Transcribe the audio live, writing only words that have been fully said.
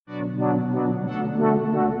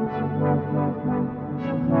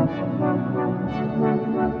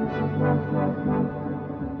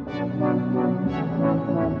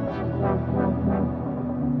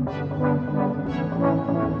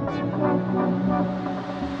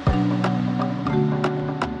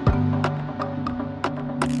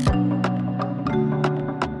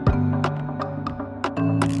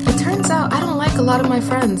lot of my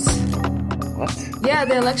friends. What? Yeah,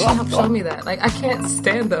 the election helped show me that. Like, I can't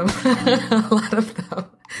stand them. A lot of them.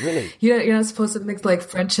 Really? You're not supposed to mix like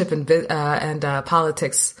friendship and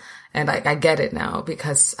politics. And I get it now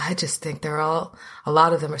because I just think a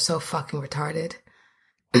lot of them are so fucking retarded.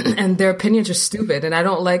 And their opinions are stupid. And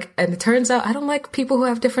and it turns out I don't like people who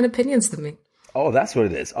have different opinions than me. Oh, that's what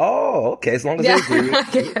it is. Oh, okay. As long as they agree.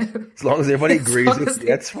 As long as everybody agrees,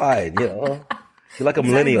 that's fine. You know, you're like a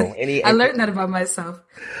millennial. I learned that about myself.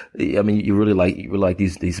 I mean, you really like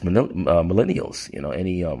these millennials. You know,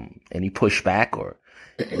 any pushback or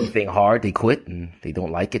anything hard, they quit and they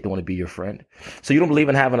don't like it. They want to be your friend. So you don't believe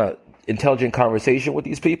in having a intelligent conversation with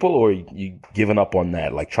these people, or you giving up on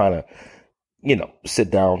that? Like trying to,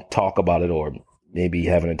 sit down, talk about it, or maybe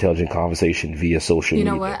have an intelligent conversation via social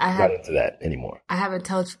media. You know what? I'm not into that anymore. I have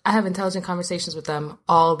intelligent conversations with them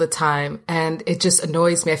all the time, and it just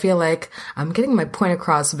annoys me. I feel like I'm getting my point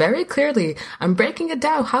across very clearly. I'm breaking it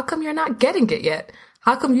down. How come you're not getting it yet?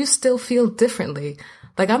 How come you still feel differently?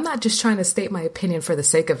 Like, I'm not just trying to state my opinion for the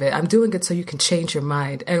sake of it. I'm doing it so you can change your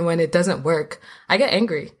mind. And when it doesn't work, I get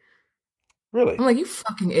angry. Really? I'm like, you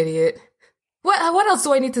fucking idiot. What else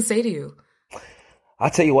do I need to say to you? I'll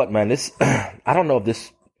tell you what, man, I don't know if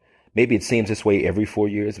this, maybe it seems this way every 4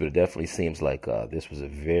 years, but it definitely seems like this was a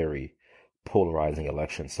very polarizing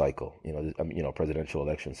election cycle, presidential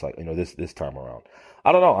election cycle, this time around.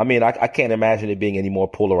 I don't know. I mean, I can't imagine it being any more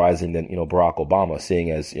polarizing than, Barack Obama, seeing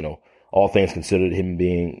as, all things considered, him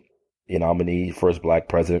being a nominee, first black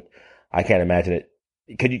president. I can't imagine it.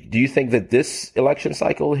 Do you think that this election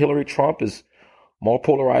cycle, Hillary Trump, is more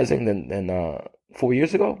polarizing than 4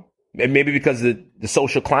 years ago? And maybe because the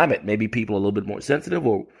social climate, maybe people are a little bit more sensitive,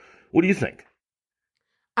 or what do you think?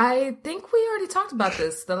 I think we already talked about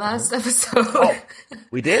this the last episode. Oh,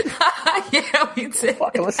 we did? Yeah, we did.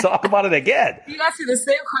 Well, let's talk about it again. You asked me the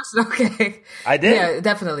same question. Okay. I did? Yeah,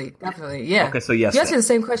 definitely. Yeah. Okay, so yes. You asked me the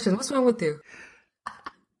same question. What's wrong with you?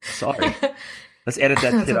 Sorry. Let's edit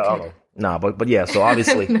that shit out. Okay. Nah, but yeah, so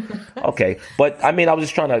obviously. No. Okay. But I mean, I was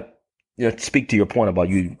just trying to speak to your point about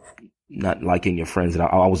you not liking your friends. And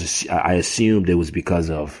I assumed it was because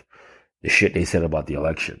of the shit they said about the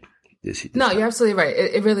election. No, you're absolutely right.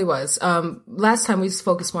 It really was. Last time we just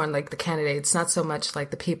focused more on like the candidates, not so much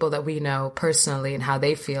like the people that we know personally and how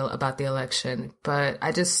they feel about the election. But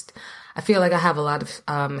I feel like I have a lot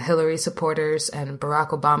of Hillary supporters and Barack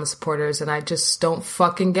Obama supporters, and I just don't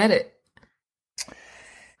fucking get it.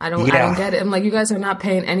 I don't get it. I'm like, you guys are not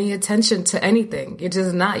paying any attention to anything. You're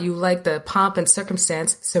just not. You like the pomp and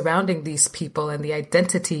circumstance surrounding these people and the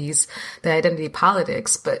identity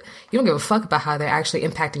politics, but you don't give a fuck about how they're actually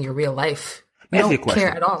impacting your real life. You don't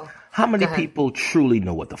care at all. How many people truly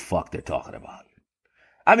know what the fuck they're talking about?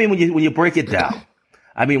 I mean, when you break it down,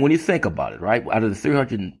 I mean, when you think about it, right? Out of the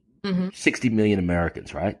 360 million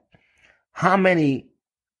Americans, right? How many?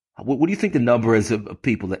 What do you think the number is of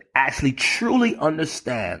people that actually truly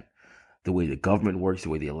understand the way the government works, the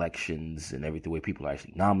way the elections and everything, the way people are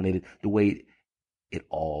actually nominated, the way it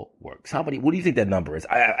all works? What do you think that number is?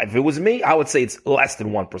 If it was me, I would say it's less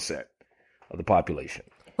than 1% of the population.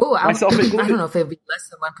 Oh, I don't know if it would be less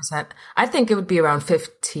than 1%. I think it would be around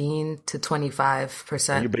 15 to 25%.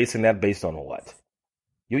 And you're basing that based on what?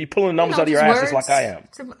 You're pulling numbers out of your ass just like I am.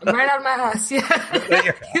 Right out of my ass,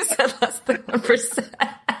 yeah. You said less than 1%.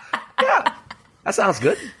 Yeah, that sounds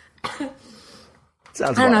good. I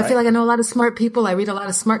don't know. Right. I feel like I know a lot of smart people. I read a lot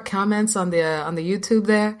of smart comments on the YouTube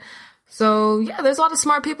there. So yeah, there's a lot of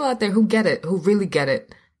smart people out there who get it, who really get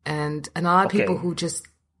it, and a lot of people who just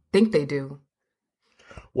think they do.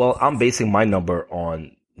 Well, I'm basing my number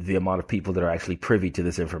on the amount of people that are actually privy to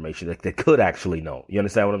this information that could actually know. You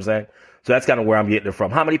understand what I'm saying? So that's kind of where I'm getting it from.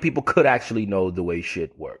 How many people could actually know the way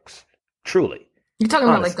shit works? Truly. You're talking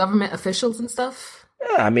about like government officials and stuff?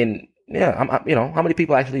 Yeah, I mean, how many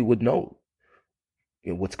people actually would know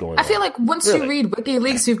what's going on? I feel like once you read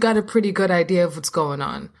WikiLeaks, you've got a pretty good idea of what's going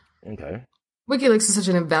on. Okay. WikiLeaks is such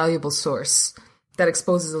an invaluable source that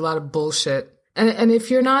exposes a lot of bullshit. And if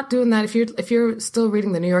you're not doing that, if you're still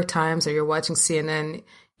reading the New York Times or you're watching CNN,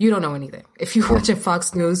 you don't know anything. If you're watching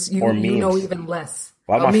Fox News, you know even less.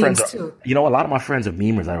 A lot of my friends too. A lot of my friends are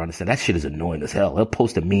memers. I don't understand. That shit is annoying as hell. They'll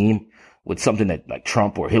post a meme with something that like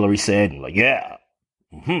Trump or Hillary said, and like, I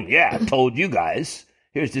told you guys.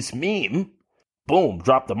 Here's this meme. Boom,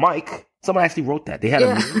 drop the mic. Someone actually wrote that. They had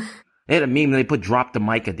a meme. They had a meme and they put drop the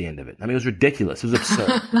mic at the end of it. I mean, it was ridiculous. It was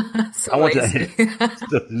absurd.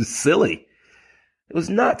 It was silly. It was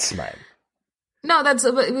nuts, man. No,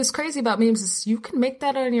 it was crazy about memes is you can make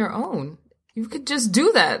that on your own. You could just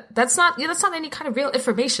do that. That's not any kind of real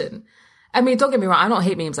information. I mean, don't get me wrong. I don't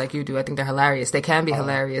hate memes like you do. I think they're hilarious. They can be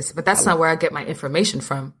hilarious, but that's not where I get my information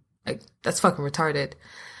from. Like, that's fucking retarded.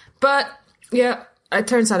 But yeah, it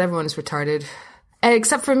turns out everyone is retarded.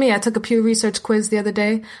 Except for me. I took a Pew Research quiz the other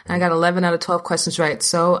day and I got 11 out of 12 questions right.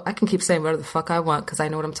 So I can keep saying whatever the fuck I want because I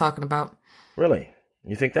know what I'm talking about. Really?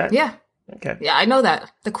 You think that? Yeah. Okay. Yeah, I know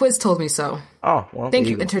that. The quiz told me so. Oh, well. Thank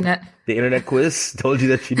you, Internet. The Internet quiz told you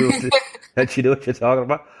that you knew that you knew what you're talking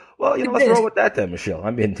about. Well, let's roll with that then, Michelle.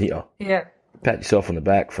 I mean, yeah. Pat yourself on the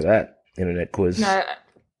back for that Internet quiz.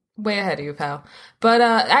 Way ahead of you, pal. But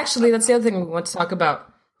actually, that's the other thing we want to talk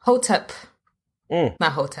about. Hotep.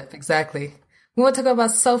 Not Hotep, exactly. We want to talk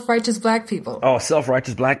about self-righteous black people. Oh,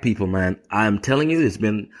 self-righteous black people, man. I'm telling you, it's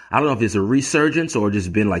been, I don't know if it's a resurgence or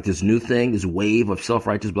just been like this new thing, this wave of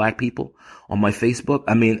self-righteous black people on my Facebook.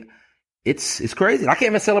 I mean, it's crazy. I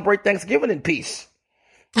can't even celebrate Thanksgiving in peace.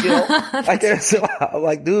 I can't. So I'm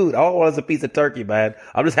like, dude, all I want is a piece of turkey, man.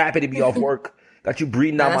 I'm just happy to be off work. Got you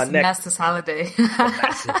breathing down my neck. That's this holiday.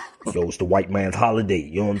 Yo, it's the white man's holiday.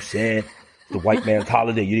 You know what I'm saying? The white man's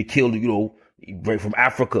holiday. You killed, right from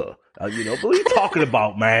Africa. But what are you talking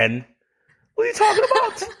about, man? What are you talking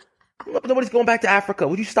about? Nobody's going back to Africa.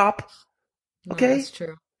 Would you stop? Okay? No, that's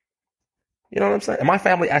true. You know what I'm saying? And my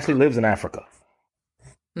family actually lives in Africa.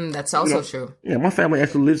 That's also true. Yeah, my family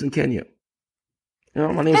actually lives in Kenya.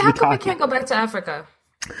 My name's how come we can't go back to Africa?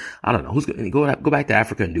 I don't know. Who's going to go back to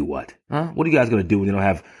Africa and do what? Huh? What are you guys going to do when you don't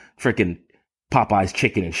have freaking Popeye's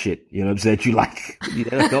chicken and shit? You know what I'm saying? You like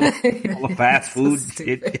all the fast food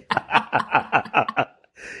shit.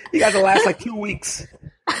 You guys will last like 2 weeks.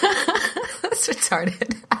 That's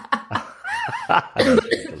retarded.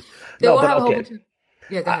 No, but okay.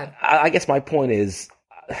 Yeah, go ahead. I guess my point is,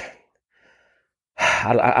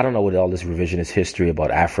 I don't know what all this revisionist history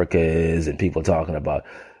about Africa is, and people talking about,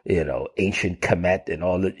 ancient Kemet and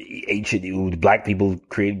all the ancient black people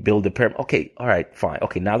build the pyramid. Okay, all right, fine.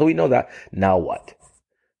 Okay, now that we know that, now what?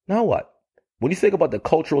 When you think about the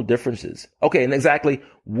cultural differences, okay, and exactly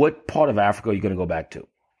what part of Africa are you going to go back to?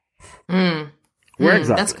 Where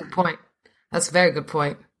exactly? That's a good point. That's a very good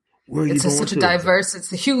point. Where are you it's going such to? A diverse,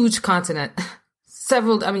 it's a huge continent. It's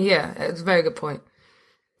a very good point.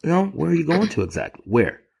 Where are you going to exactly?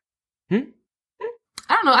 Where?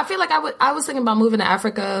 I don't know. I feel like I was thinking about moving to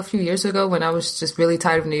Africa a few years ago when I was just really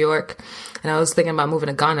tired of New York, and I was thinking about moving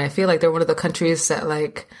to Ghana. I feel like they're one of the countries that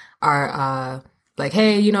are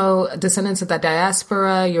hey, descendants of that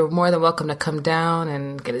diaspora, you're more than welcome to come down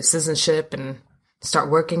and get a citizenship and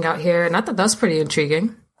start working out here. And I thought that was pretty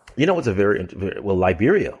intriguing. It's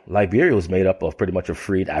Liberia. Liberia was made up of pretty much of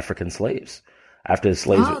freed African slaves. After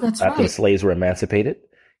the slaves were emancipated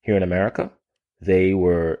here in America, they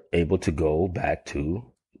were able to go back to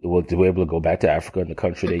Africa, and the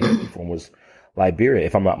country they came from was Liberia,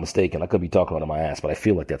 if I'm not mistaken. I could be talking out of my ass, but I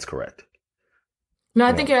feel like that's correct. No,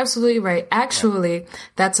 I think you're absolutely right. Actually,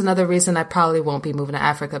 that's another reason I probably won't be moving to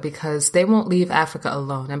Africa, because they won't leave Africa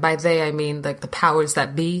alone. And by they, I mean like the powers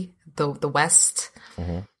that be, the West.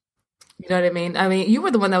 Mm-hmm. You know what I mean? I mean, you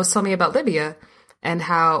were the one that was telling me about Libya and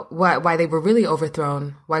why they were really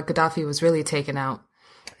overthrown, why Gaddafi was really taken out.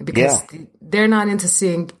 Because they're not into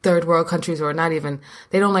seeing third world countries, or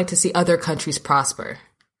they don't like to see other countries prosper.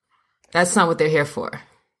 That's not what they're here for.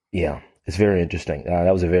 Yeah, it's very interesting.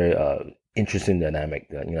 That was a very interesting dynamic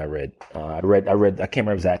that I read. I can't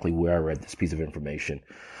remember exactly where I read this piece of information,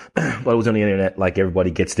 but it was on the internet. Like everybody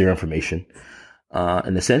gets their information,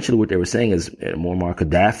 and essentially what they were saying is Muammar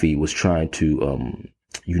Gaddafi was trying to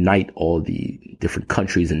unite all the different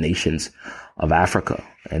countries and nations of Africa,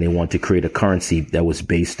 and they wanted to create a currency that was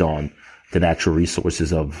based on the natural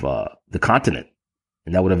resources of the continent,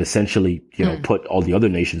 and that would have essentially put all the other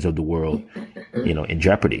nations of the world in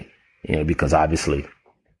jeopardy, because obviously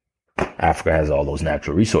Africa has all those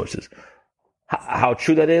natural resources. How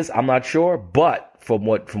true that is, I'm not sure. But from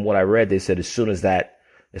what I read, they said as soon as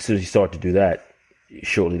he started to do that,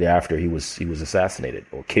 shortly thereafter he was assassinated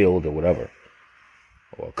or killed or whatever.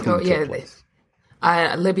 Or a coup took place.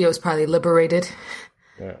 Libya was probably liberated.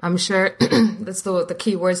 Yeah. I'm sure that's the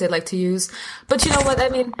key words they like to use. But you know what? I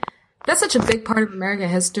mean, that's such a big part of American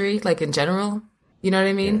history, like in general. You know what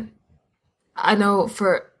I mean? Yeah. I know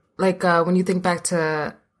for when you think back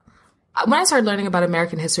to when I started learning about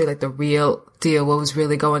American history, like the real deal, what was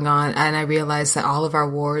really going on, and I realized that all of our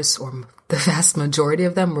wars, or the vast majority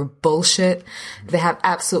of them, were bullshit. They have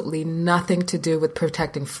absolutely nothing to do with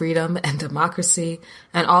protecting freedom and democracy,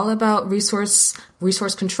 and all about resource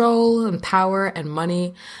control and power and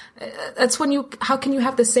money. That's when how can you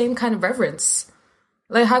have the same kind of reverence?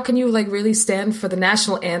 Like, how can you really stand for the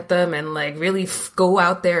national anthem and really go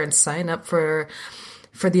out there and sign up for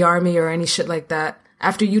the army or any shit like that?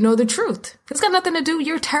 after you know the truth. It's got nothing to do.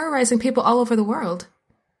 You're terrorizing people all over the world.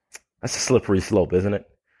 That's a slippery slope, isn't it?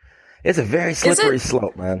 It's a very slippery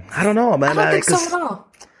slope, man. I don't know, man. I don't think so at all.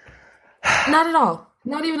 Not at all.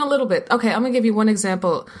 Not even a little bit. Okay, I'm going to give you one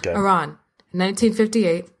example. Okay. Iran,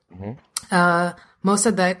 1958.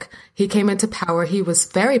 Mossadegh, he came into power. He was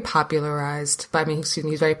very popularized.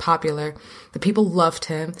 He's very popular. The people loved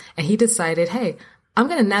him. And he decided, hey, I'm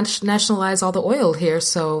going to nationalize all the oil here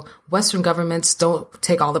so Western governments don't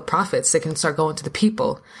take all the profits. They can start going to the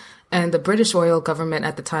people. And the British oil government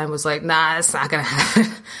at the time was like, nah, that's not going to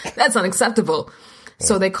happen. That's unacceptable. Yeah.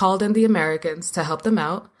 So they called in the Americans to help them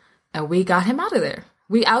out. And we got him out of there.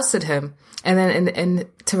 We ousted him. And then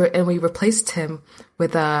and we replaced him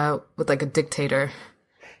with like a dictator.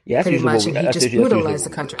 Yeah, pretty much. And he just brutalized the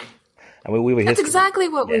country. I mean, that's exactly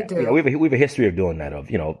what we do. Yeah, we have a history of doing that, of,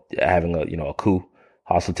 having a coup,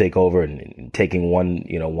 hostile takeover, and taking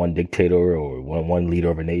one dictator or one leader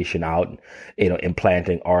of a nation out,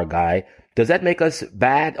 implanting our guy. Does that make us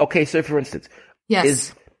bad? Okay, so for instance,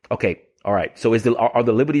 yes. Okay, all right. So are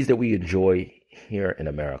the liberties that we enjoy here in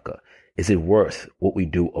America, is it worth what we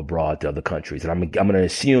do abroad to other countries? And I'm going to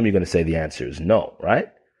assume you're going to say the answer is no, right?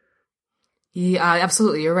 Yeah,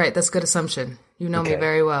 absolutely. You're right. That's a good assumption. You know me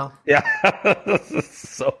very well. Yeah.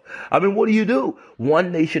 So, I mean, what do you do?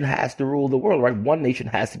 One nation has to rule the world, right? One nation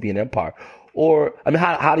has to be an empire. Or, I mean,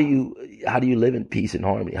 how do you live in peace and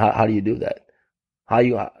harmony? How do you do that?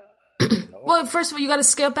 Well, first of all, you got to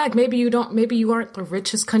scale back. Maybe you aren't the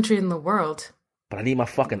richest country in the world. But I need my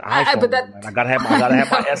fucking iPhone. Man. I gotta have my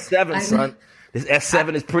S7, son. This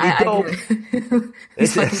S7 is pretty dope.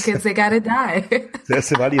 These fucking kids, they gotta die.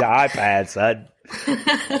 Listen, I need an iPad, son.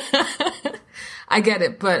 I get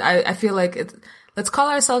it, but I feel like let's call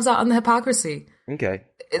ourselves out on the hypocrisy. Okay.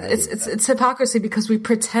 It's hypocrisy because we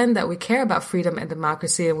pretend that we care about freedom and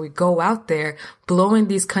democracy, and we go out there blowing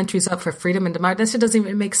these countries up for freedom and democracy. That shit doesn't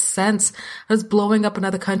even make sense. Does blowing up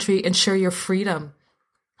another country ensure your freedom?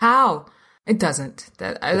 How? It doesn't.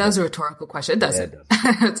 That was a rhetorical question. It doesn't. Yeah,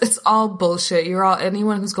 it doesn't. It's all bullshit.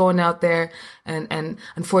 Anyone who's going out there and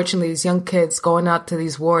unfortunately these young kids going out to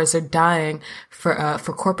these wars are dying for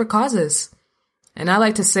corporate causes. And I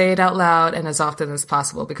like to say it out loud and as often as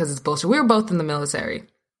possible because it's bullshit. We were both in the military.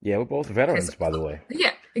 Yeah, we're both veterans, by the way.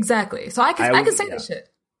 Yeah, exactly. So I can say this shit.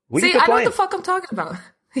 See, I know what the fuck I'm talking about.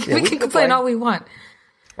 Yeah, we can complain all we want.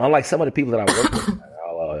 Unlike some of the people that I work with,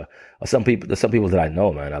 some people that I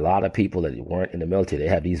know, man. A lot of people that weren't in the military, they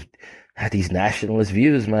have these nationalist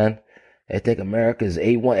views, man. They think America is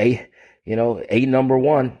A number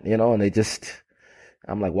one, and they just,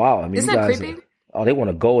 I'm like, wow. I mean, isn't that creepy? They want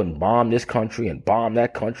to go and bomb this country and bomb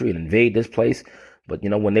that country and invade this place. But,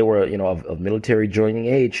 when they were, of military joining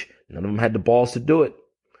age, none of them had the balls to do it.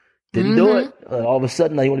 Didn't do it. All of a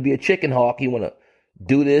sudden, now you want to be a chicken hawk. You want to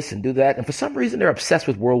do this and do that. And for some reason, they're obsessed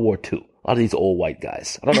with World War II. A lot of these old white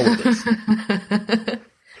guys. I don't know what it is.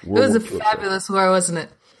 It was a fabulous war, wasn't it?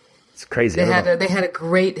 It's crazy. They had a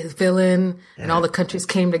great villain, and all the countries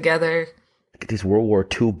came together. Look at these World War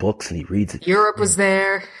II books, and he reads it. Europe was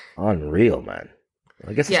there. Unreal, man.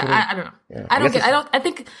 I guess. Yeah, I don't know. Yeah, I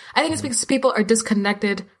think it's because people are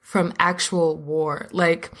disconnected from actual war.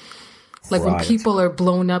 Like when people are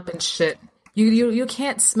blown up and shit, you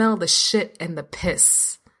can't smell the shit and the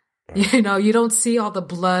piss. You don't see all the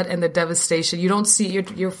blood and the devastation. You don't see,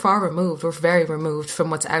 you're far removed. We're very removed from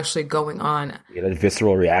what's actually going on. Yeah, that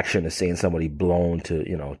visceral reaction to seeing somebody blown to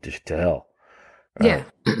hell. Yeah.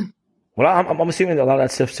 Well, I'm assuming that a lot of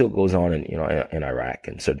that stuff still goes on in Iraq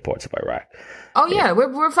and certain parts of Iraq. Oh yeah,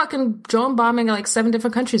 we're fucking drone bombing like 7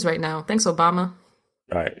 different countries right now. Thanks, Obama.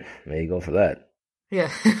 All right, there you go for that. Yeah.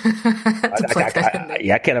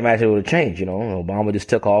 I can't imagine it would have changed. Obama just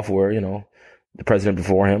took off where the president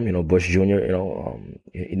before him, Bush Jr.,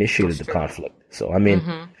 initiated the conflict. So I mean,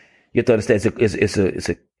 you have to understand it's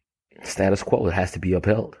a status quo that has to be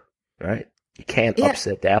upheld, right? You can't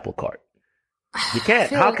upset the apple cart. You can't.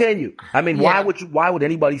 How can you? I mean, why would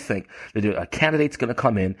anybody think that a candidate's going to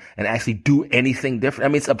come in and actually do anything different? I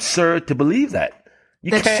mean, it's absurd to believe that.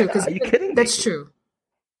 That's true. Are you kidding me? That's true.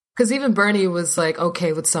 Because even Bernie was like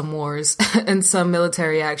okay with some wars and some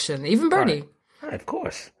military action. Even Bernie. Right, of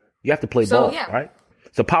course. You have to play ball, right?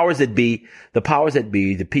 So powers that be,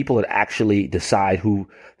 the people that actually decide who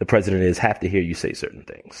the president is have to hear you say certain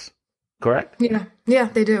things. Correct? Yeah,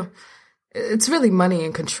 they do. It's really money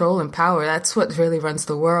and control and power. That's what really runs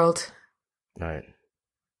the world. Right.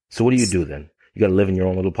 So what do you do then? You got to live in your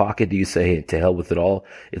own little pocket. Do you say, hey, to hell with it all?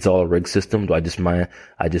 It's all a rigged system. Do I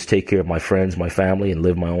just take care of my friends, my family, and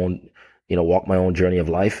live my own, walk my own journey of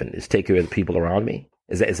life and just take care of the people around me?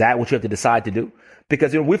 Is that what you have to decide to do?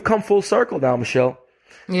 Because we've come full circle now, Michelle.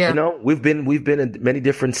 Yeah. We've been in many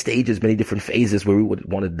different stages, many different phases where we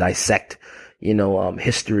would want to dissect,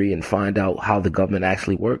 history and find out how the government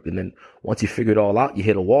actually worked. And then once you figure it all out, you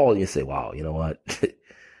hit a wall and you say, wow, you know what?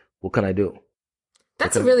 What can I do?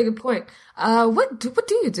 That's a really good point. What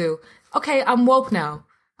do you do? Okay, I'm woke now.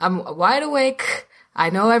 I'm wide awake. I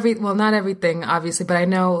know not everything, obviously, but I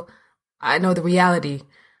know the reality.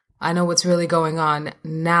 I know what's really going on.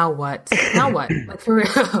 Now what? Now what? Like, for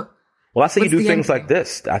real. Well, I say you do things like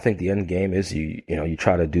this. I think the end game is you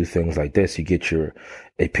try to do things like this. You get your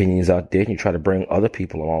opinions out there and you try to bring other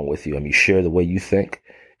people along with you. I mean, you share the way you think,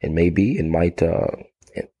 and maybe it might,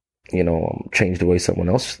 change the way someone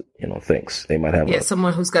else, thinks. They might have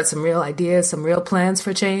someone who's got some real ideas, some real plans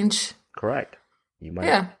for change. Correct. You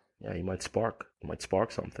might, you might spark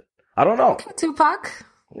something. I don't know. Okay, Tupac.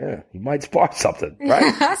 Yeah, you might spark something,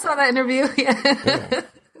 right? I saw that interview. Yeah.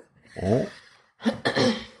 Yeah.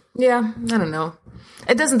 Yeah, I don't know.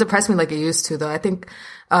 It doesn't depress me like it used to, though. I think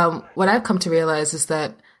what I've come to realize is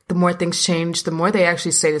that the more things change, the more they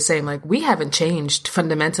actually stay the same. Like, we haven't changed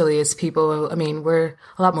fundamentally as people. I mean, we're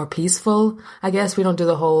a lot more peaceful, I guess. We don't do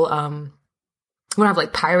the whole, we don't have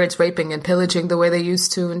like pirates raping and pillaging the way they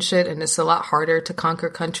used to and shit. And it's a lot harder to conquer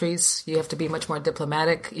countries. You have to be much more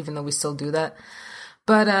diplomatic, even though we still do that.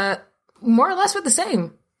 But more or less we're the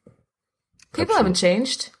same. People haven't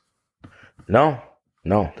changed. No,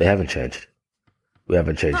 they haven't changed. We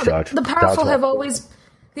haven't changed, George. The powerful have always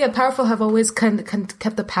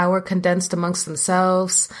kept the power condensed amongst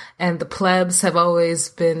themselves, and the plebs have always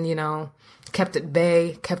been, kept at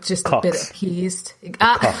bay, kept just a bit appeased.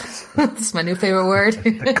 That's my new favorite word.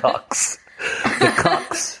 The cucks. The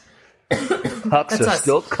cucks. Cucks are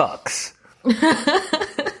still cucks.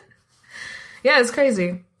 Yeah, it's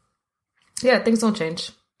crazy. Yeah, things don't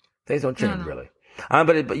change. Things don't change, really.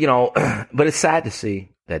 But it's sad to see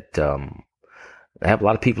that I have a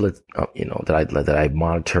lot of people that I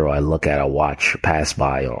monitor, or I look at, I watch, pass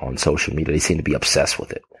by on social media. They seem to be obsessed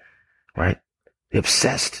with it, right? They're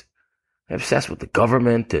obsessed. They're obsessed with the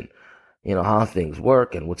government and how things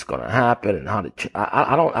work and what's going to happen and how to.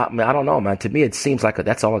 I don't know, man. To me, it seems like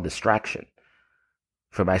that's all a distraction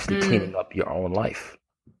from actually cleaning up your own life,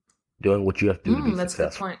 doing what you have to do to be that's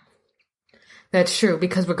successful. A good point. That's true,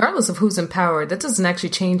 because regardless of who's in power, that doesn't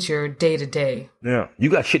actually change your day to day. Yeah, you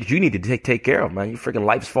got shit that you need to take care of, man. Your freaking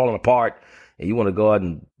life's falling apart, and you want to go out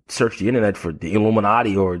and search the internet for the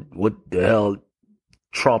Illuminati or what the hell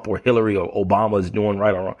Trump or Hillary or Obama is doing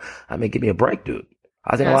right or wrong. I mean, give me a break, dude.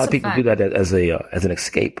 I think a lot of people do that as an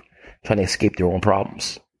escape, trying to escape their own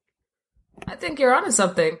problems. I think you're onto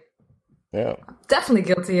something. Yeah, I'm definitely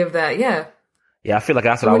guilty of that. Yeah. Yeah, I feel like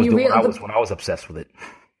that's what I was doing when I was obsessed with it.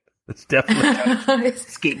 It's definitely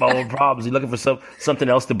escape my own problems. You're looking for something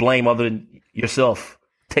else to blame other than yourself.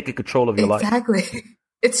 Taking control of your life. Exactly.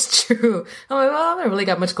 It's true. I'm like, well, I don't really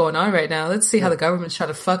got much going on right now. Let's see how the government's trying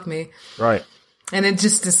to fuck me. Right. And then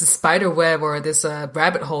just this spider web or this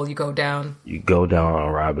rabbit hole you go down. You go down a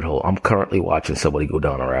rabbit hole. I'm currently watching somebody go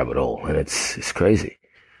down a rabbit hole, and it's crazy.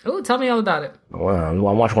 Oh, tell me all about it. Well, I'm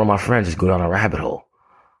watching one of my friends just go down a rabbit hole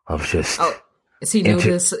of just. Oh, is he new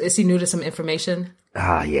to this? Is he new to some information?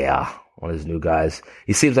 Yeah. One of his new guys.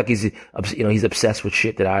 He seems like he's obsessed with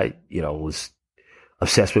shit that I, was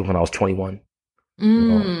obsessed with when I was 21.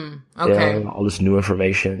 Okay. All this new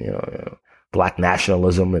information, black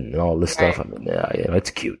nationalism and all this stuff. I mean,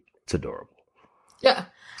 it's cute. It's adorable. Yeah,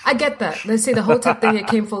 I get that. Let's say the whole tech thing, it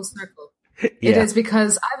came full circle. Yeah. It is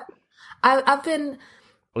because I've been.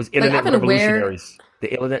 It was internet revolutionaries.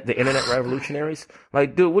 Aware. The internet revolutionaries.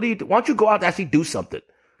 Like, dude, why don't you go out and actually do something?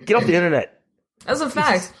 Get off the internet. That's a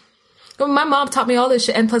fact. My mom taught me all this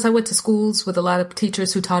shit. And plus I went to schools with a lot of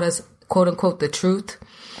teachers who taught us, quote unquote, the truth.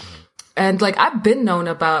 And like, I've been known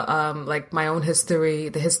about, like my own history,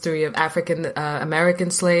 the history of African, American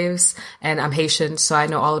slaves. And I'm Haitian, so I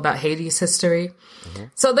know all about Haiti's history. Mm-hmm.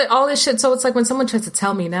 So that all this shit. So it's like when someone tries to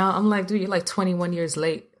tell me now, I'm like, dude, you're like 21 years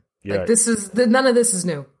late. Yeah. Like none of this is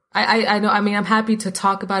new. I know. I mean, I'm happy to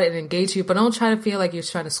talk about it and engage you, but don't try to feel like you're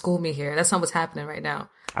trying to school me here. That's not what's happening right now.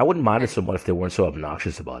 I wouldn't mind it someone if they weren't so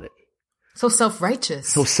obnoxious about it. So self-righteous.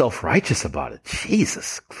 So self-righteous about it.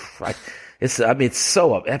 Jesus Christ. It's obnoxious.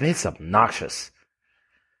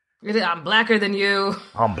 I'm blacker than you.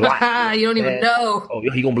 I'm black. You don't even know. Oh,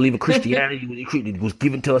 you gonna believe in Christianity? It was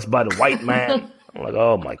given to us by the white man. I'm like,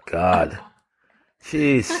 oh my God.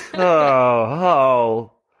 Jeez.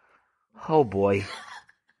 Oh boy.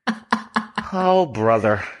 Oh,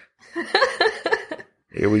 brother.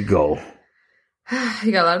 Here we go.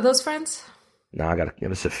 You got a lot of those friends? No, I got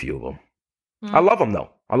just a few of them. I love them, though.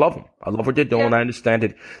 I love them. I love what they're doing. Yeah. I understand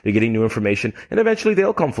that they're getting new information, and eventually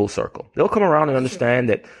they'll come full circle. They'll come around and understand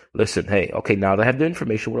that, listen, hey, okay, now that I have the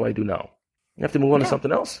information, what do I do now? You have to move on to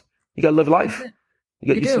something else. You got to live life.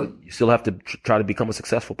 You still have to try to become a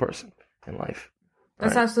successful person in life.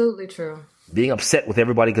 That's absolutely true. Being upset with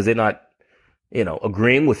everybody because they're not,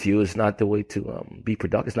 agreeing with you is not the way to be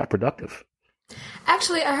productive. It's not productive.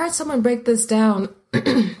 Actually, I heard someone break this down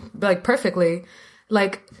like perfectly.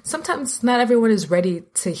 Like, sometimes not everyone is ready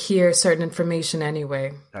to hear certain information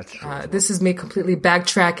anyway. That's true. This is me completely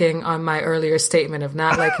backtracking on my earlier statement of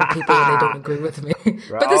not liking people when they don't agree with me.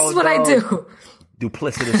 But this is what I do.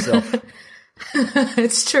 Duplicitous self.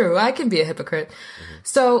 It's true. I can be a hypocrite.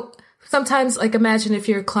 So sometimes, like, imagine if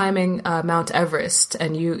you're climbing Mount Everest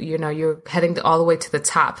and you're heading all the way to the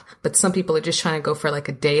top, but some people are just trying to go for like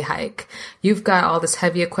a day hike. You've got all this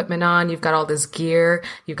heavy equipment on, you've got all this gear,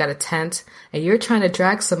 you've got a tent, and you're trying to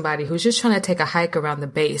drag somebody who's just trying to take a hike around the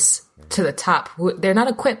base to the top. They're not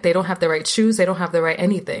equipped. They don't have the right shoes. They don't have the right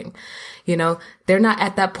anything. They're not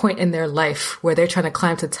at that point in their life where they're trying to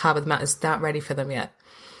climb to the top of the mountain. It's not ready for them yet.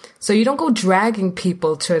 So you don't go dragging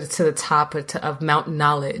people to the top of mountain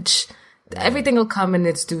knowledge. Everything will come in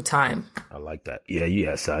its due time. I like that.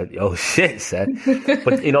 Yeah, son. Oh, shit, son.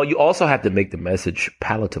 But, you also have to make the message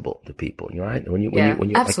palatable to people, right? When you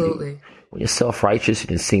absolutely. When you're self-righteous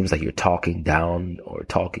and it seems like you're talking down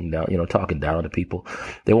to people,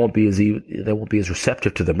 they won't be as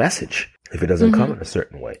receptive to the message if it doesn't come in a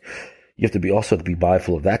certain way. You have to be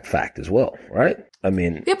mindful of that fact as well, right? I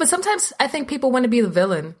mean, yeah, but sometimes I think people want to be the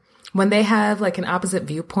villain. When they have like an opposite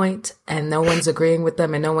viewpoint and no one's agreeing with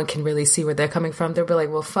them and no one can really see where they're coming from, they'll be like,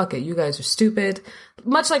 well, fuck it. You guys are stupid.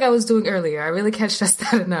 Much like I was doing earlier. I really can't stress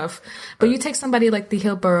that enough. But you take somebody like the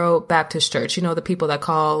Hillborough Baptist Church, the people that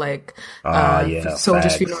call like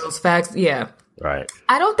soldiers' funerals fags. Yeah. Right.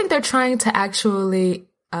 I don't think they're trying to actually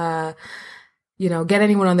get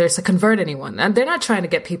anyone on there to convert anyone. And they're not trying to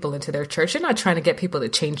get people into their church. They're not trying to get people to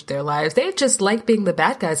change their lives. They just like being the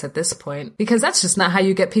bad guys at this point, because that's just not how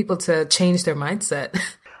you get people to change their mindset.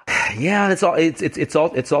 Yeah, it's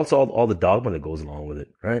also all the dogma that goes along with it,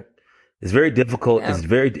 right? It's very difficult. Yeah. It's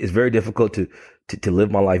very difficult to live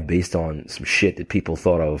my life based on some shit that people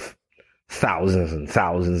thought of thousands and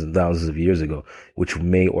thousands and thousands of years ago, which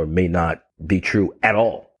may or may not be true at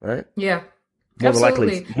all, right? Yeah. More than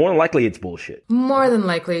likely, it's bullshit. More than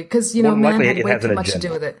likely, because, man had way too much to do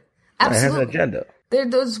with it. Absolutely. It has an agenda.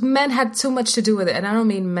 Those men had too much to do with it. And I don't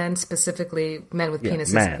mean men specifically, men with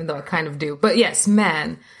penises, even though I kind of do. But yes,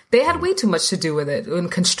 men. They had way too much to do with it in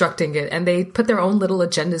constructing it. And they put their own little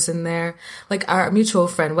agendas in there. Like our mutual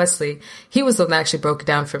friend, Wesley, he was the one that actually broke it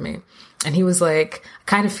down for me. And he was like, I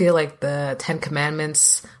kind of feel like the 10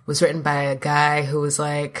 Commandments was written by a guy who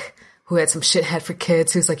had some shithead for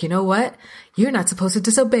kids, who's like, you know what? You're not supposed to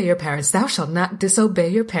disobey your parents. Thou shalt not disobey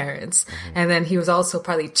your parents. Mm-hmm. And then he was also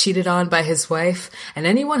probably cheated on by his wife. And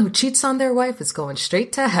anyone who cheats on their wife is going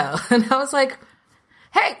straight to hell. And I was like,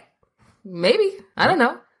 hey, maybe. I don't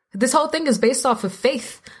know. This whole thing is based off of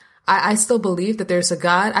faith. I still believe that there's a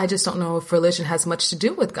God. I just don't know if religion has much to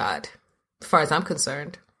do with God, as far as I'm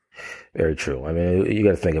concerned. Very true. I mean, you got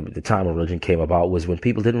to think of the time when religion came about was when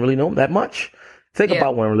people didn't really know that much. Think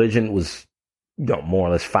about when religion was, more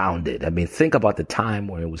or less founded. I mean, think about the time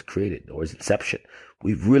when it was created or its inception.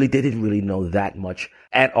 We really didn't really know that much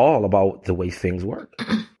at all about the way things work.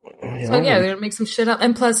 They're going to make some shit up.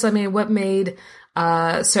 And plus, I mean, what made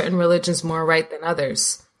certain religions more right than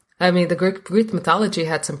others? I mean, the Greek mythology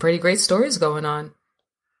had some pretty great stories going on.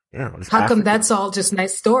 Yeah. How come that's all just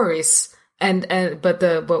nice stories? But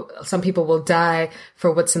some people will die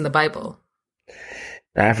for what's in the Bible.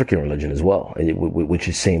 African religion as well, which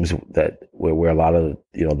it seems that where a lot of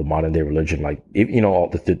the modern day religion, like all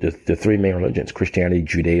the three main religions, Christianity,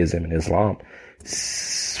 Judaism, and Islam.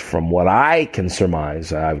 From what I can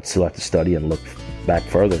surmise, I would still have to study and look back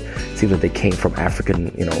further. It seems that they came from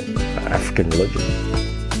African religion.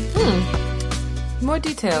 More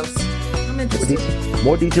details. I'm interested.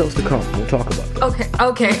 More details to come. We'll talk about that.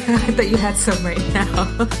 Okay. I thought you had some right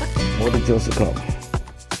now. More details to come.